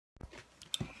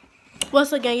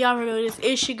Once again, y'all remember this.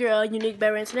 It's your girl, Unique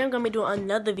Berry, and today I'm gonna be doing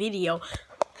another video.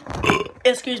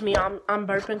 Excuse me, I'm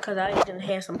burping because I didn't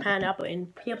have some pineapple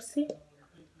and Pepsi.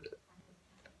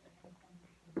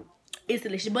 It's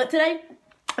delicious. But today,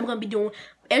 I'm gonna be doing,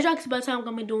 as y'all can see by the time, I'm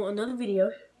gonna be doing another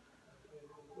video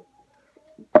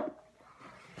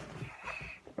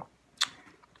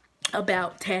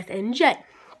about Taz and Jay.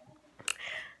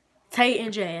 Tay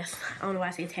and Jazz. I don't know why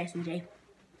I say Taz and Jay.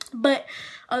 But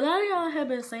a lot of y'all have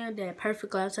been saying that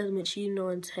Perfect Life has been cheating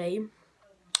on Tay,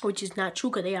 which is not true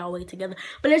because they all way together.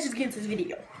 But let's just get into this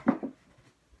video.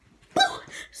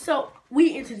 So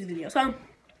we into this video. So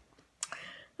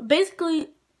basically,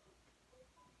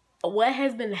 what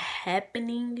has been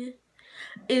happening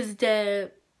is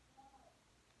that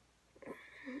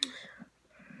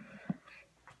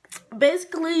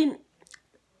basically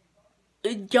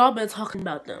y'all been talking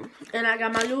about them, and I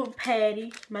got my little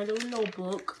patty, my little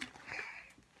notebook,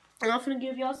 and I'm gonna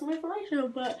give y'all some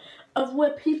information of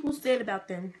what people said about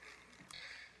them.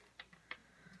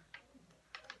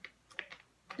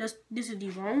 This is the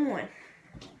wrong one.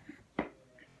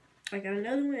 I got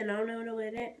another one, and I don't know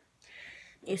where that.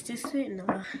 It's just sitting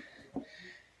on.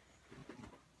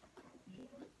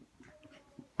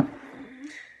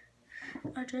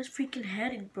 I just freaking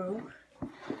had it, bro.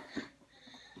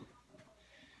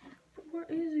 Where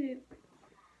is it?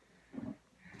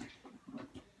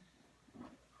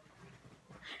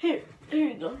 Here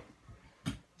you go.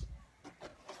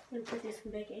 Let me put this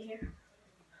back in here.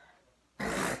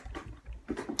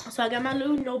 So I got my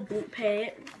little notebook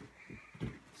pad.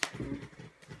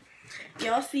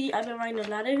 Y'all see, I've been writing a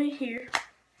lot of it here.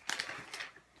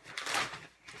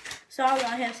 So all y'all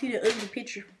have to see the ugly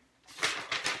picture.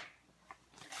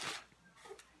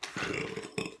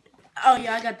 Oh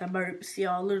yeah, I got the burps,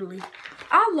 y'all. Literally,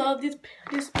 I love this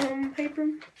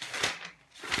paper.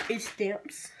 It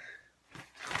stamps.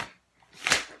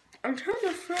 I'm trying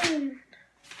to find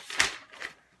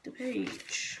the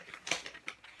page,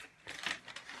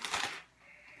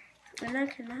 and I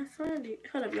cannot find it.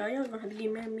 Hold up, y'all. Y'all gonna have to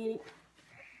give me a minute.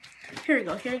 Here we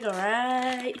go. Here we go.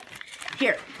 Right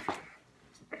here.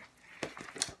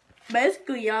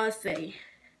 Basically, y'all say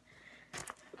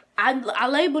I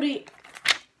labeled it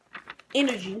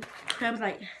energy. I was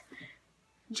like,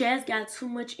 Jazz got too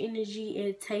much energy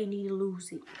and Tay need to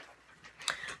lose it.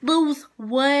 Lose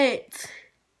what?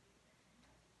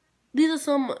 These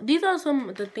are some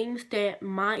of the things that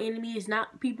my enemy is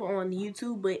not people on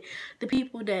YouTube, but the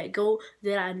people that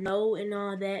I know and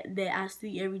all that I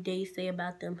see every day say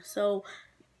about them. So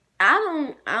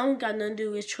I don't got nothing to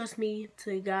do with, trust me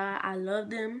to God, I love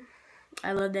them.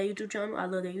 I love that YouTube channel. I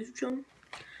love that YouTube channel.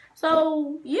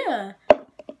 So yeah.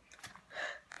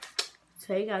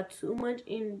 Tay got too much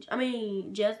energy.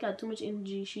 Jazz got too much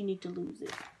energy. She need to lose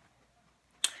it.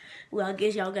 Well, I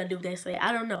guess y'all gotta do what they say.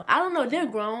 I don't know. They're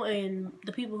grown, and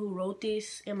the people who wrote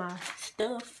this in my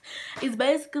stuff is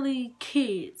basically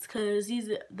kids, cause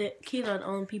the kids are the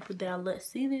only people that I let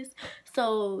see this.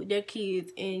 So they're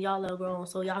kids, and y'all are grown,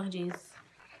 so y'all can just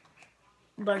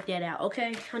blurt that out,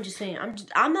 okay? I'm just saying.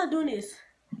 I'm not doing this.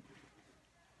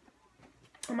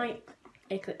 I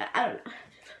don't know.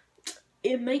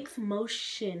 It makes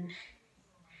motion.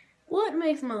 What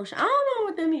makes motion? I don't know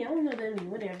what that means. I don't know what that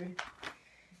means. Whatever.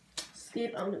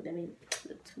 Skip. I don't know what that means.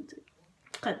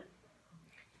 Cut.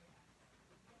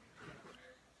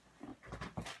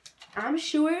 I'm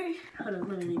sure. Hold on,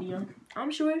 another video. I'm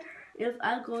sure if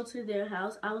I go to their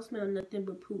house, I will smell nothing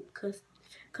but poop.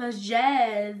 Cause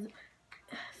Jazz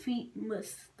feet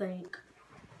must stink.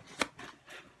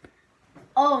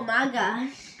 Oh my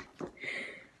gosh.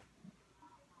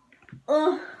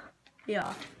 Oh,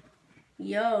 yeah.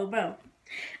 Yo, bro.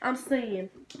 I'm saying,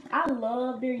 I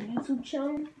love their YouTube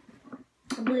channel,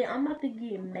 but I'm about to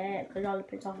get mad because y'all have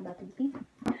been talking about these people.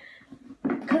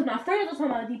 Because my friends are talking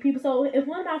about these people. So if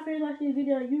one of my friends watched this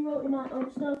video and you wrote in my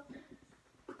own stuff,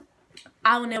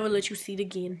 I will never let you see it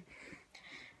again.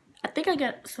 I think I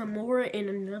got some more in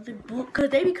another book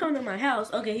because they be coming to my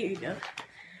house. Okay, here you go.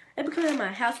 They be coming to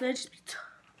my house and they just be too.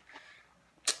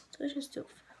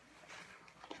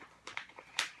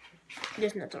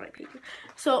 That's not the right paper.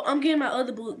 So I'm getting my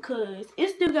other book because it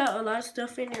still got a lot of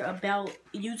stuff in there about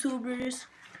YouTubers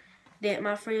that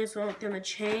my friends want them to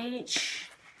change.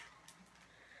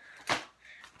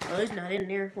 Oh, it's not in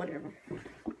there. Whatever.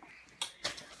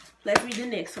 Let's read the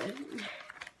next one.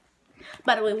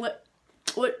 By the way, what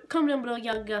comment down below,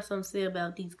 y'all got something to say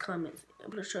about these comments.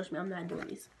 But trust me, I'm not doing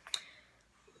this.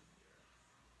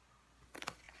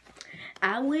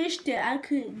 I wish that I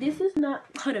could. This is not.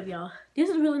 Hold up, y'all. This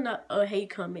is really not a hate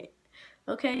comment.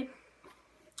 Okay?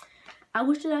 I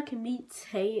wish that I could meet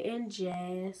Tay and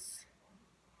Jazz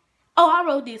Oh, I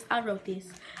wrote this.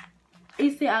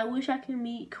 It said, I wish I could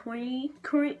meet Queen,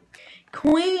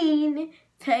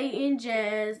 Tay, and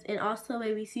Jazz, and also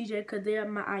maybe CJ, because they're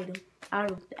my idol. I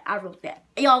wrote that.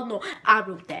 Y'all know I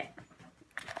wrote that.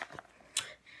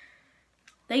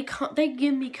 They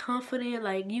give me confidence,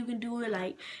 like, you can do it.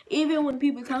 Like, even when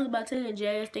people talk about Tay and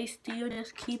Jazz, they still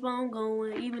just keep on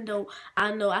going. Even though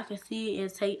I know I can see it in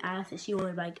Tay's eyes that she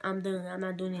was like, I'm done. I'm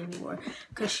not doing it anymore.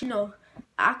 Because, you know,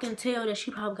 I can tell that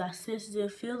she probably got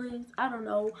sensitive feelings. I don't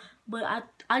know. But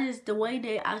I just, the way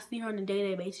that I see her on a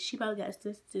day-to-day basis, she probably got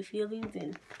sensitive feelings.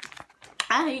 And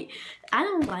I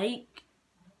don't like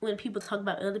when people talk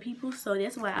about other people. So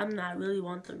that's why I'm not really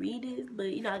wanting to read it.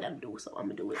 But, you know, I got to do it, so I'm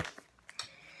going to do it.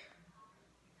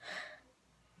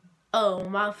 Oh,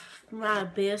 my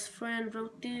best friend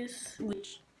wrote this,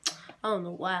 which I don't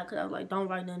know why, because I was like, don't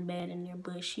write nothing bad in there,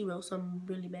 but she wrote something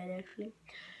really bad, actually.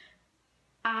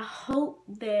 I hope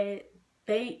that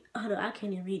hold on, I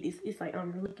can't even read this. It's like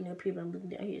I'm looking up here, but I'm looking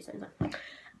down here. So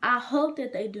I hope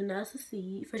that they do not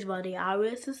succeed. First of all, they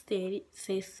already succeed,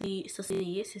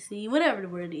 whatever the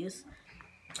word is.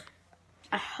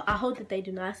 I hope that they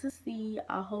do not succeed.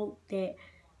 I hope that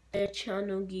their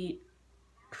channel get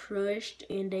crushed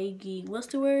and they get, what's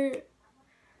the word?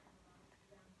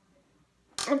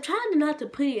 I'm trying not to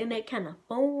put it in that kind of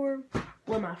form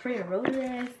where my friend wrote it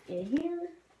as in here.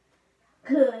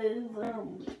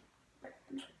 Cause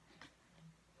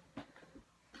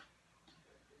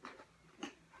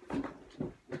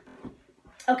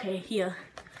okay, yeah.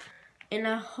 And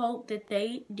I hope that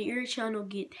their channel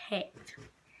get hacked.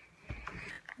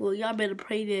 Well, y'all better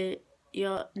pray that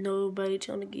y'all nobody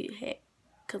channel get hacked.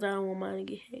 Cause I don't want mine to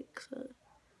get hacked. So.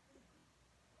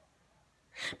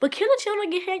 But can the channel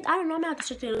get hacked? I don't know. I'm gonna have to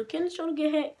search it. Can the channel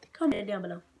get hacked? Comment down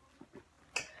below.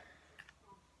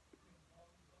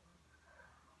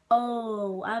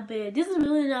 Oh, I bet this is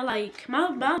really not like my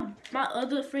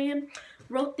other friend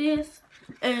wrote this,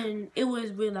 and it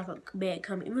was really like a bad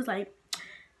comment. It was like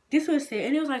this was said,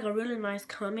 and it was like a really nice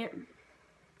comment.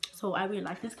 So I really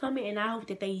like this comment, and I hope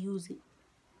that they use it.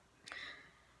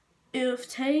 If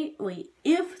Tay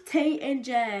and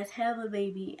Jazz have a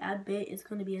baby, I bet it's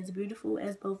gonna be as beautiful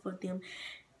as both of them.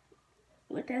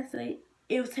 What that say?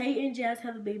 If Tay and Jazz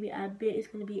have a baby, I bet it's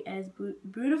gonna be as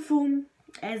beautiful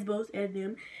as both of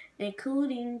them,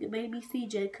 including baby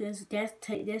CJ, cause that's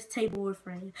Tay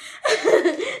boyfriend.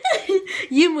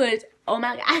 You must. Oh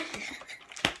my god.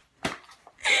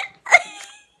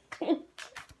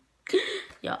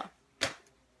 Y'all.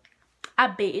 I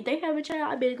bet if they have a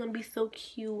child, I bet it's gonna be so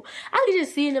cute. I could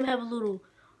just see them have a little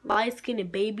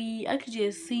light-skinned baby. I could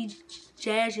just see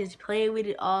Jazz just playing with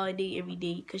it all day, every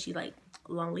day, cause she's like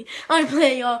lonely. I'm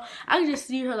playing, y'all. I could just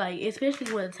see her like,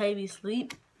 especially when Tavy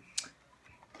sleep.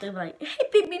 They're like, hey,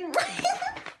 baby.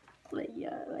 Like,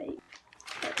 yeah, like,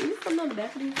 is there something on the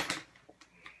back of these?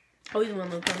 Oh, here's one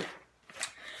little comment.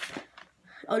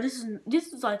 Oh, this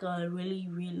is like a really,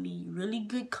 really, really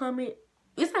good comment.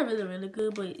 It's not really, really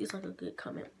good, but it's like a good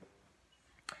comment.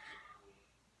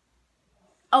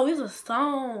 Oh, it's a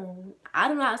song. I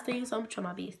don't know how to sing, so I'm gonna try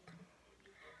my best.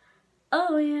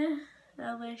 Oh, yeah.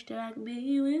 I wish that I could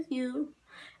be with you.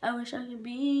 I wish I could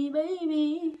be,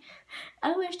 baby.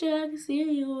 I wish that I could see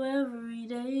you every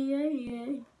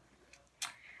day.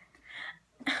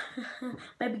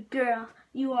 Baby girl,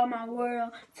 you are my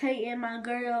world. Tay and my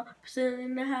girl, sitting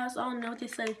in the house. I don't know what they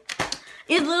say.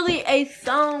 It's literally a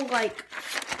song like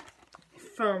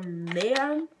from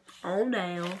there on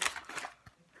down,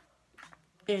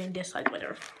 and just like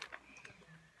whatever.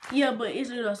 Yeah, but it's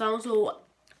a song, so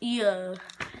yeah.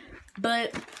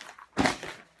 But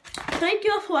thank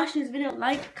you all for watching this video.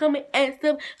 Like, comment, and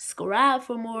subscribe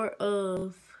for more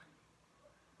of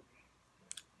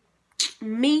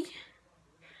me.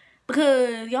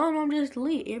 Because y'all know I'm just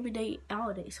lit every day,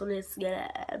 all day. So let's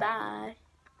get it. Bye.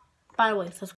 By the way, subscribe.